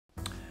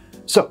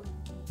So,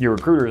 your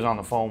recruiter is on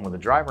the phone with the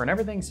driver and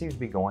everything seems to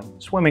be going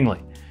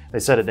swimmingly. They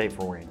set a date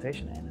for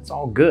orientation and it's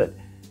all good.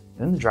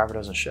 Then the driver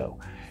doesn't show.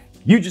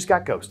 You just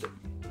got ghosted.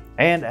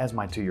 And as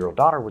my 2-year-old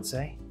daughter would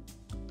say,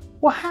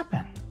 what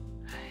happened?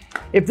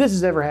 If this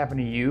has ever happened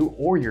to you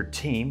or your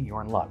team,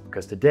 you're in luck,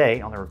 because today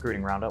on the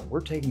Recruiting Roundup,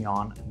 we're taking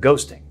on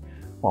ghosting.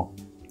 Well,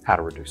 how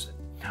to reduce it.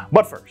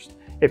 But first,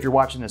 if you're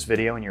watching this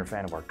video and you're a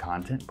fan of our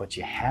content, but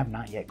you have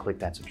not yet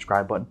clicked that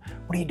subscribe button,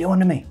 what are you doing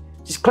to me?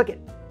 Just click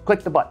it,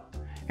 click the button,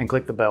 and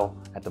click the bell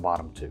at the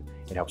bottom too.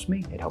 It helps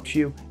me, it helps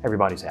you,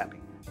 everybody's happy.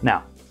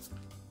 Now,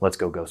 let's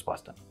go ghost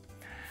busting.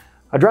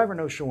 A driver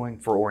no showing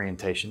for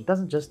orientation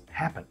doesn't just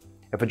happen.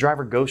 If a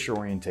driver ghosts your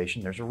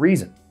orientation, there's a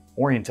reason.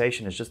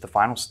 Orientation is just the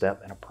final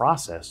step in a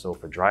process, so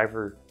if a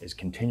driver is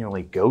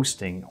continually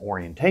ghosting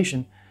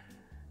orientation,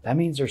 that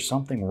means there's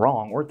something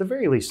wrong, or at the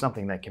very least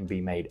something that can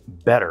be made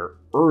better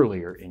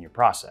earlier in your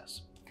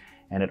process.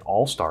 And it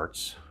all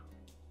starts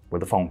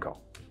with a phone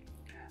call.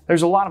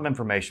 There's a lot of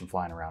information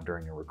flying around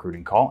during a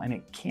recruiting call, and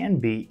it can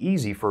be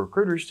easy for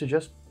recruiters to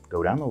just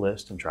go down the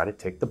list and try to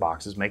tick the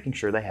boxes, making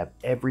sure they have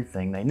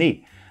everything they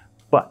need.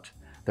 But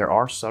there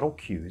are subtle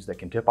cues that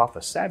can tip off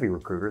a savvy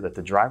recruiter that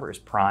the driver is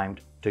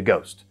primed to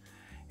ghost.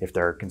 If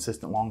there are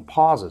consistent long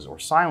pauses or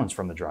silence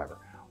from the driver,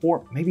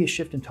 or maybe a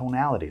shift in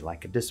tonality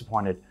like a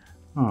disappointed,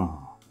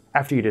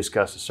 after you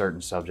discuss a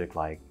certain subject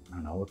like,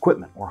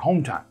 equipment or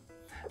home time,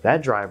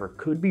 that driver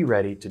could be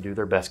ready to do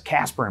their best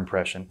Casper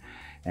impression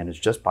and is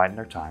just biding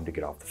their time to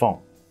get off the phone.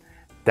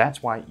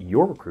 That's why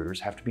your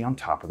recruiters have to be on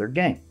top of their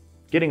game.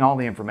 Getting all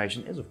the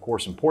information is of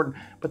course important,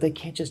 but they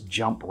can't just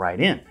jump right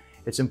in.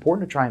 It's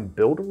important to try and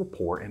build a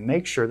rapport and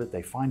make sure that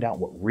they find out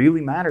what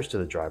really matters to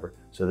the driver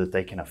so that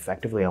they can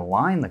effectively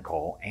align the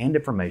call and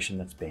information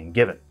that's being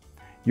given.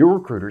 Your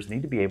recruiters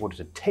need to be able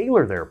to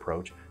tailor their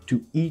approach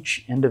to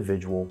each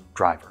individual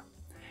driver.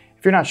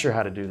 If you're not sure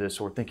how to do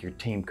this or think your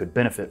team could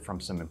benefit from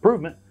some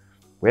improvement,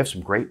 we have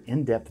some great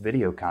in-depth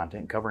video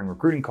content covering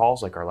recruiting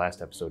calls like our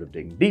last episode of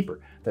Digging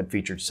Deeper that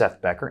featured Seth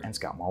Becker and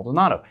Scott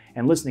Maldonado.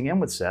 And Listening In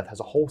with Seth has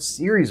a whole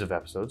series of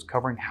episodes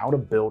covering how to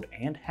build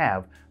and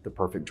have the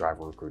perfect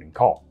driver recruiting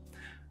call.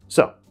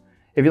 So,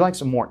 if you'd like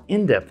some more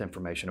in-depth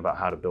information about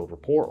how to build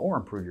rapport or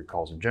improve your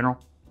calls in general,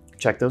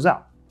 check those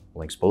out.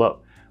 Links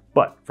below.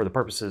 But for the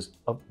purposes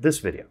of this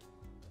video,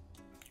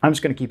 I'm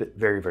just going to keep it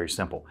very, very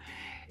simple.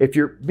 If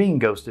you're being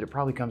ghosted, it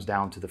probably comes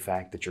down to the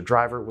fact that your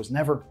driver was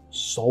never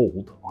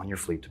sold on your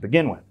fleet to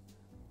begin with.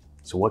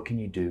 So what can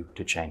you do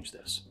to change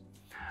this?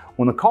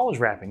 When the call is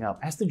wrapping up,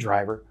 ask the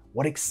driver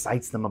what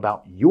excites them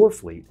about your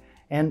fleet,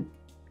 and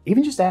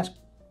even just ask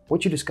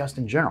what you discussed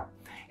in general.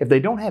 If they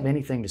don't have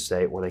anything to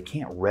say or they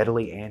can't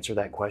readily answer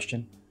that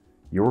question,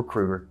 your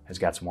recruiter has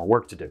got some more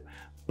work to do.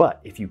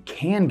 But if you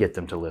can get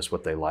them to list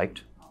what they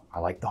liked, I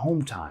like the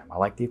home time, I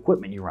like the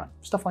equipment you run,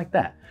 stuff like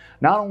that.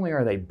 Not only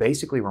are they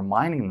basically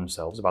reminding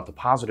themselves about the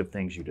positive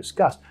things you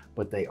discussed,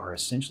 but they are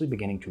essentially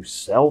beginning to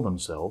sell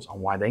themselves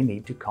on why they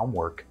need to come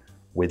work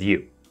with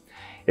you.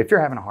 If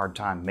you're having a hard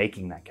time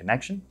making that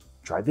connection,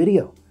 try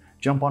video.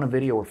 Jump on a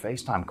video or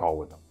FaceTime call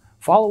with them.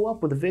 Follow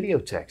up with a video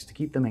text to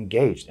keep them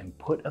engaged and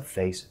put a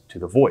face to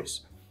the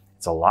voice.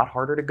 It's a lot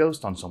harder to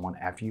ghost on someone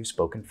after you've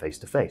spoken face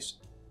to face,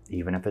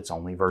 even if it's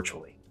only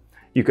virtually.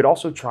 You could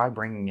also try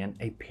bringing in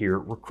a peer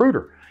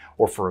recruiter,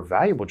 or for a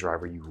valuable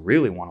driver you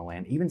really want to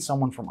land, even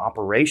someone from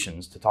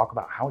operations to talk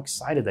about how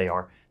excited they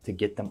are to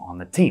get them on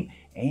the team.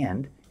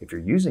 And if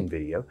you're using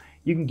video,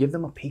 you can give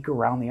them a peek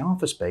around the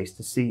office space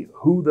to see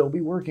who they'll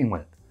be working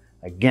with.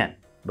 Again,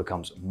 it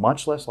becomes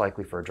much less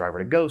likely for a driver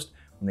to ghost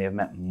when they have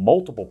met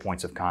multiple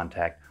points of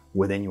contact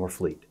within your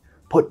fleet.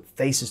 Put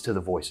faces to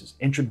the voices,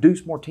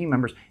 introduce more team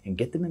members, and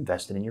get them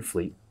invested in your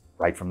fleet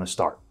right from the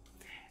start.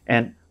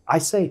 And I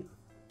say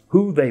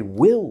who they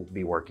will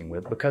be working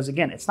with, because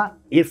again, it's not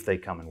if they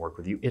come and work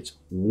with you, it's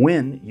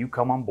when you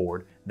come on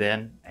board,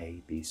 then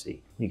A, B,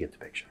 C. You get the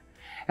picture.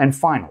 And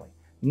finally,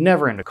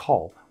 never end a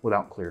call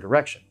without clear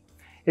direction.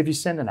 If you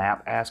send an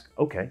app, ask,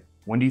 okay,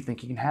 when do you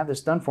think you can have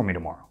this done for me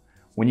tomorrow?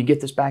 When you get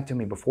this back to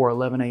me before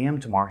 11 a.m.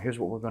 tomorrow, here's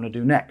what we're going to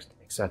do next,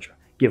 etc.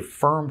 Give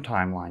firm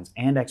timelines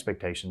and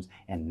expectations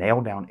and nail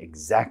down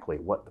exactly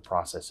what the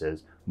process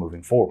is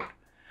moving forward.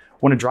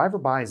 When a driver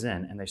buys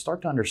in and they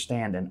start to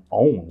understand and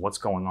own what's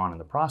going on in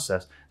the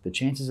process, the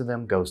chances of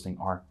them ghosting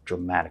are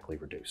dramatically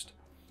reduced.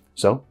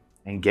 So,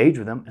 engage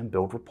with them and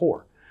build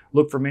rapport.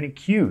 Look for many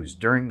cues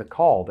during the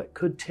call that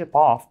could tip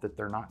off that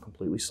they're not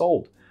completely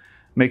sold.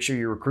 Make sure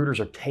your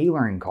recruiters are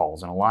tailoring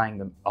calls and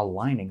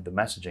aligning the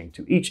messaging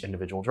to each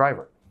individual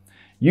driver.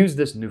 Use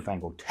this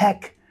newfangled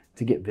tech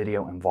to get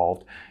video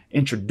involved.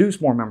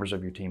 Introduce more members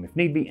of your team if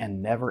need be,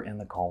 and never end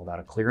the call without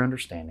a clear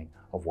understanding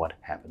of what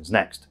happens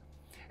next.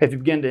 If you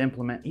begin to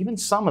implement even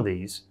some of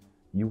these,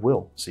 you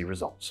will see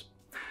results.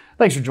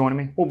 Thanks for joining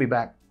me. We'll be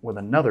back with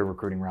another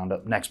Recruiting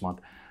Roundup next month.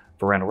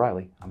 For Randall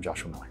Riley, I'm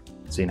Joshua Miller.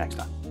 See you next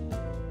time.